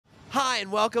Hi,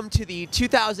 and welcome to the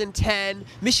 2010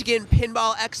 Michigan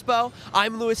Pinball Expo.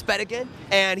 I'm Louis Bettigan,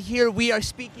 and here we are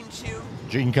speaking to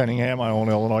Gene Cunningham. I own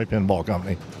Illinois Pinball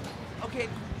Company. Okay,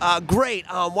 great.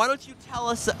 Why don't you tell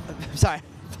us? Sorry,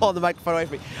 pulling the microphone away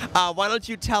from me. Why don't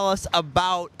you tell us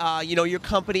about your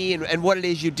company and what it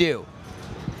is you do?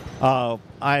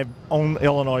 I own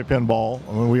Illinois Pinball.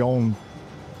 I mean,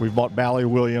 we've bought Bally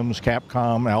Williams,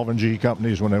 Capcom, Alvin G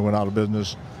companies when they went out of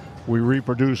business. We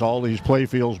reproduce all these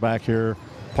playfields back here,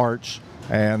 parts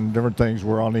and different things.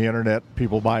 We're on the internet.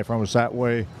 People buy from us that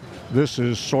way. This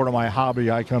is sort of my hobby.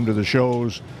 I come to the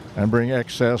shows and bring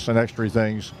excess and extra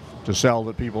things to sell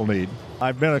that people need.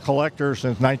 I've been a collector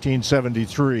since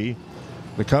 1973.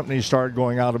 The company started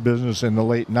going out of business in the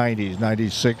late 90s,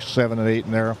 96, 7, and 8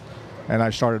 in there. And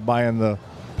I started buying the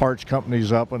parts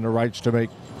companies up and the rights to make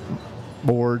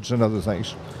boards and other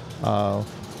things.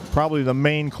 Probably the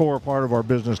main core part of our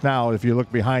business now, if you look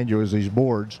behind you, is these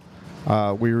boards. We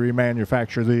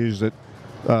remanufacture these that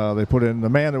they put in. The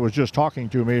man that was just talking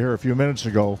to me here a few minutes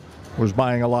ago was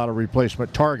buying a lot of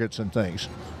replacement targets and things.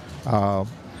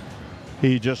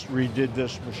 He just redid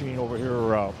this machine over here,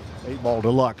 8-Ball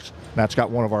Deluxe. That's got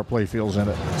one of our playfields in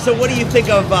it. So what do you think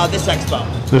of this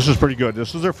expo? This is pretty good.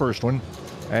 This is their first one,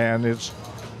 and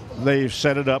they've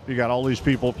set it up. You got all these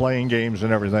people playing games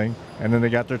and everything, and then they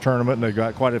got their tournament, and they've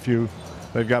got quite a few.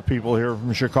 They've got people here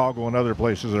from Chicago and other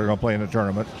places that are going to play in the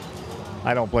tournament.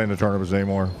 I don't play in the tournaments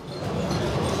anymore.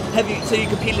 So you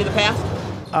competed in the past?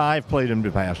 I've played in the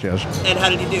past, yes. And how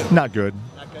did you do? Not good.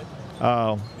 Not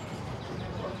good?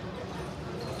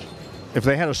 If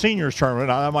they had a seniors tournament,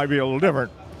 that might be a little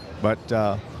different. But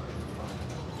I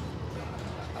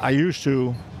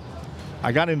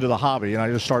got into the hobby, and I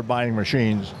just started buying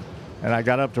machines. And I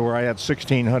got up to where I had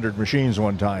 1,600 machines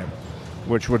one time,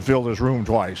 which would fill this room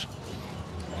twice.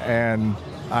 And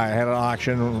I had an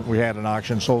auction. We had an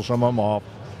auction, sold some of them off.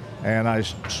 And I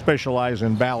specialize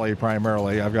in Bally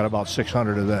primarily. I've got about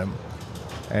 600 of them.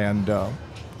 And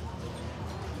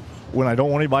when I don't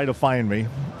want anybody to find me,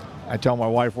 I tell my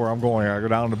wife where I'm going. I go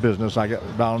down to business. I get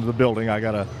down to the building. I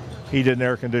got a heated and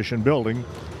air-conditioned building.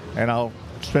 And I'll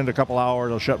spend a couple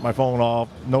hours. I'll shut my phone off,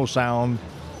 no sound,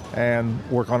 and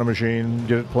work on a machine,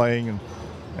 get it playing.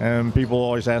 And people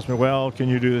always ask me, well, can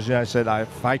you do this? And I said,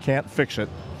 if I can't fix it,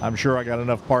 I'm sure I got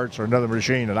enough parts or another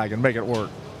machine that I can make it work.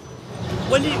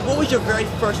 What was your very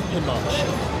first pinball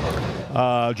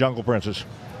machine? Jungle Princess.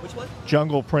 Which one?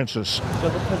 Jungle Princess.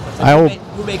 Jungle Princess.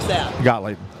 Who makes that?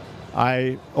 Gottlieb.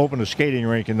 I opened a skating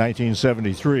rink in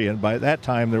 1973, and by that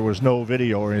time there was no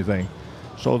video or anything.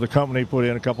 So the company put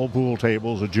in a couple of pool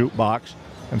tables, a jukebox,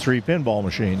 and 3 pinball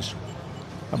machines.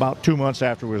 About 2 months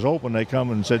after it was open, they come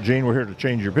and said, Gene, we're here to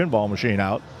change your pinball machine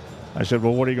out. I said,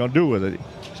 well, what are you going to do with it?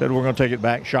 He said, we're going to take it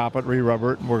back, shop it,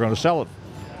 re-rubber it, and we're going to sell it.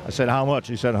 I said, how much?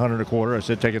 He said, $100 a quarter. I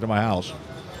said, take it to my house.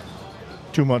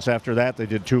 2 months after that, they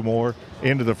did 2 more.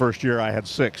 Into the first year, I had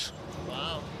 6.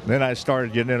 Wow. Then I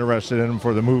started getting interested in them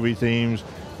for the movie themes,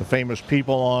 the famous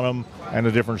people on them, and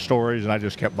the different stories, and I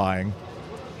just kept buying.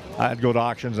 I'd go to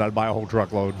auctions, and I'd buy a whole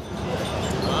truckload.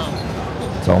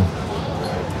 Wow. So.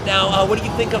 Now, what do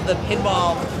you think of the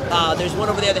pinball? There's one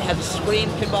over there that has a screen,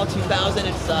 Pinball 2000.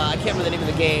 It's I can't remember the name of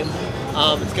the game.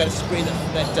 It's got a screen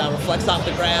that reflects off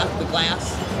the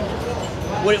glass.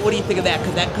 What do you think of that?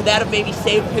 Could that have maybe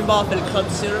saved pinball if it had come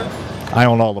sooner? I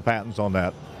own all the patents on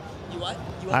that. You what?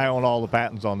 I own all the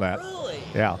patents on that. Really?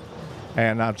 Yeah.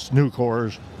 And that's new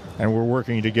cores, and we're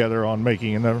working together on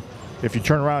making them. If you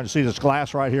turn around and see this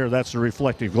glass right here, that's the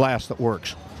reflective glass that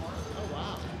works. Oh,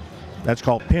 wow. That's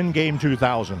called Pin Game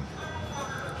 2000.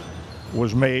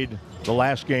 Was made the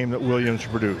last game that Williams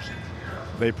produced.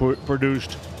 They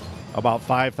produced about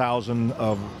 5,000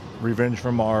 of Revenge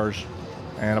from Mars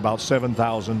and about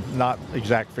 7,000, not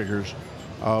exact figures,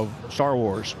 of Star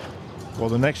Wars. Well,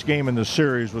 the next game in the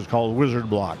series was called Wizard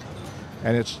Block,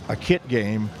 and it's a kit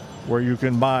game where you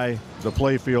can buy the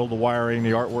playfield, the wiring,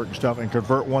 the artwork and stuff, and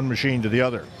convert one machine to the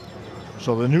other.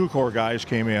 So the new core guys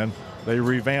came in, they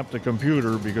revamped the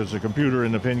computer because the computer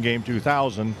in the Pin Game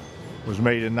 2000 was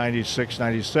made in 96,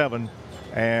 97,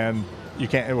 and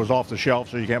it was off the shelf,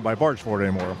 so you can't buy parts for it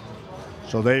anymore.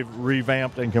 So they've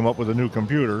revamped and come up with a new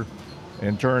computer.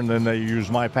 In turn, then they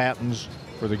use my patents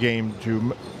for the game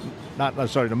to, not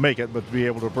necessarily to make it, but to be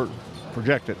able to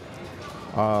project it.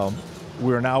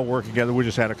 We're now working together. We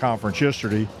just had a conference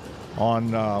yesterday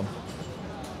on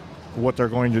what they're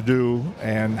going to do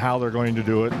and how they're going to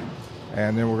do it.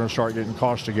 And then we're going to start getting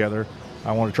costs together.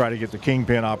 I want to try to get the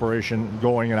Kingpin operation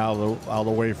going and out of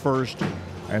the way first,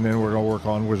 and then we're going to work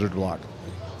on Wizard Block.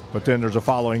 But then there's a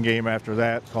following game after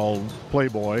that called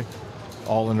Playboy,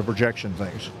 all in the projection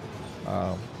things.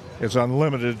 it's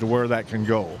unlimited to where that can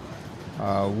go.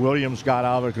 Williams got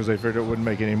out of it because they figured it wouldn't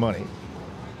make any money.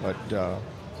 But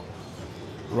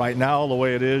right now, the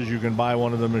way it is, you can buy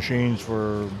one of the machines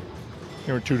for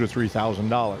 $2,000 to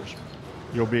 $3,000.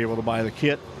 You'll be able to buy the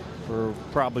kit for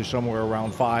probably somewhere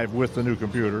around $5,000 with the new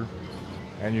computer,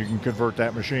 and you can convert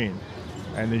that machine.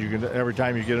 And then you can, every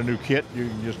time you get a new kit, you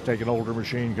can just take an older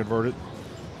machine, convert it.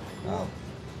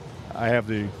 I have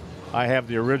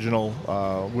the original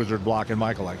Wizard block in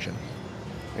my collection.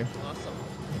 Okay. Awesome.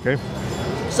 Okay.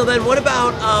 So then what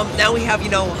about, now we have,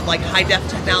 like high-def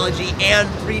technology and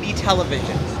 3D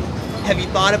televisions. Have you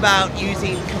thought about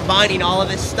combining all of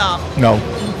this stuff? No.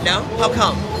 No? How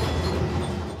come?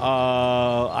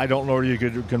 I don't know if you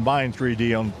could combine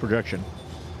 3D on projection.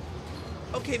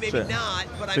 Okay, maybe not,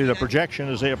 but I see, mean, the projection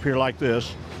is they appear like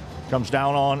this, comes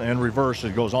down on and reverse,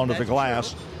 it goes onto the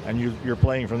glass, and you're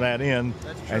playing from that end,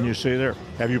 and you see there.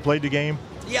 Have you played the game?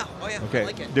 Yeah, oh yeah, okay. I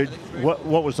like it.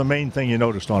 What was the main thing you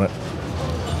noticed on it?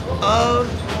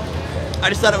 I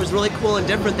just thought it was really cool and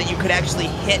different that you could actually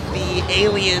hit the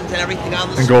aliens and everything on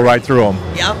the screen. And go right through them.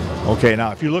 Yep. Okay,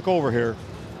 now if you look over here,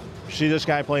 see this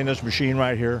guy playing this machine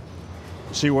right here?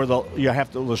 See where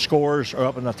the scores are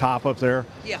up in the top up there?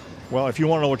 Yeah. Well, if you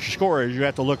want to know what your score is, you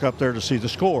have to look up there to see the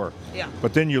score. Yeah.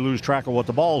 But then you lose track of what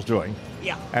the ball's doing.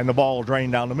 Yeah. And the ball will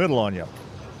drain down the middle on you.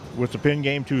 With the Pin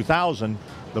Game 2000,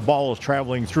 the ball is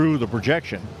traveling through the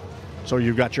projection. So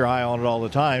you've got your eye on it all the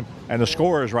time, and the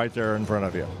score is right there in front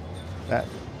of you.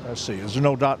 Let's see, there's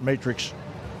no dot matrix.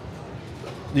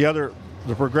 The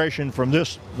progression from the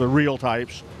real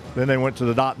types, then they went to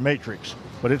the dot matrix.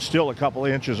 But it's still a couple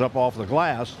of inches up off the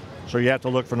glass, so you have to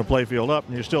look from the playfield up,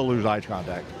 and you still lose eye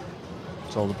contact.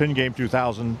 So the Pin Game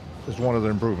 2000 is one of the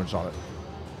improvements on it.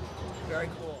 Very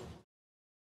cool.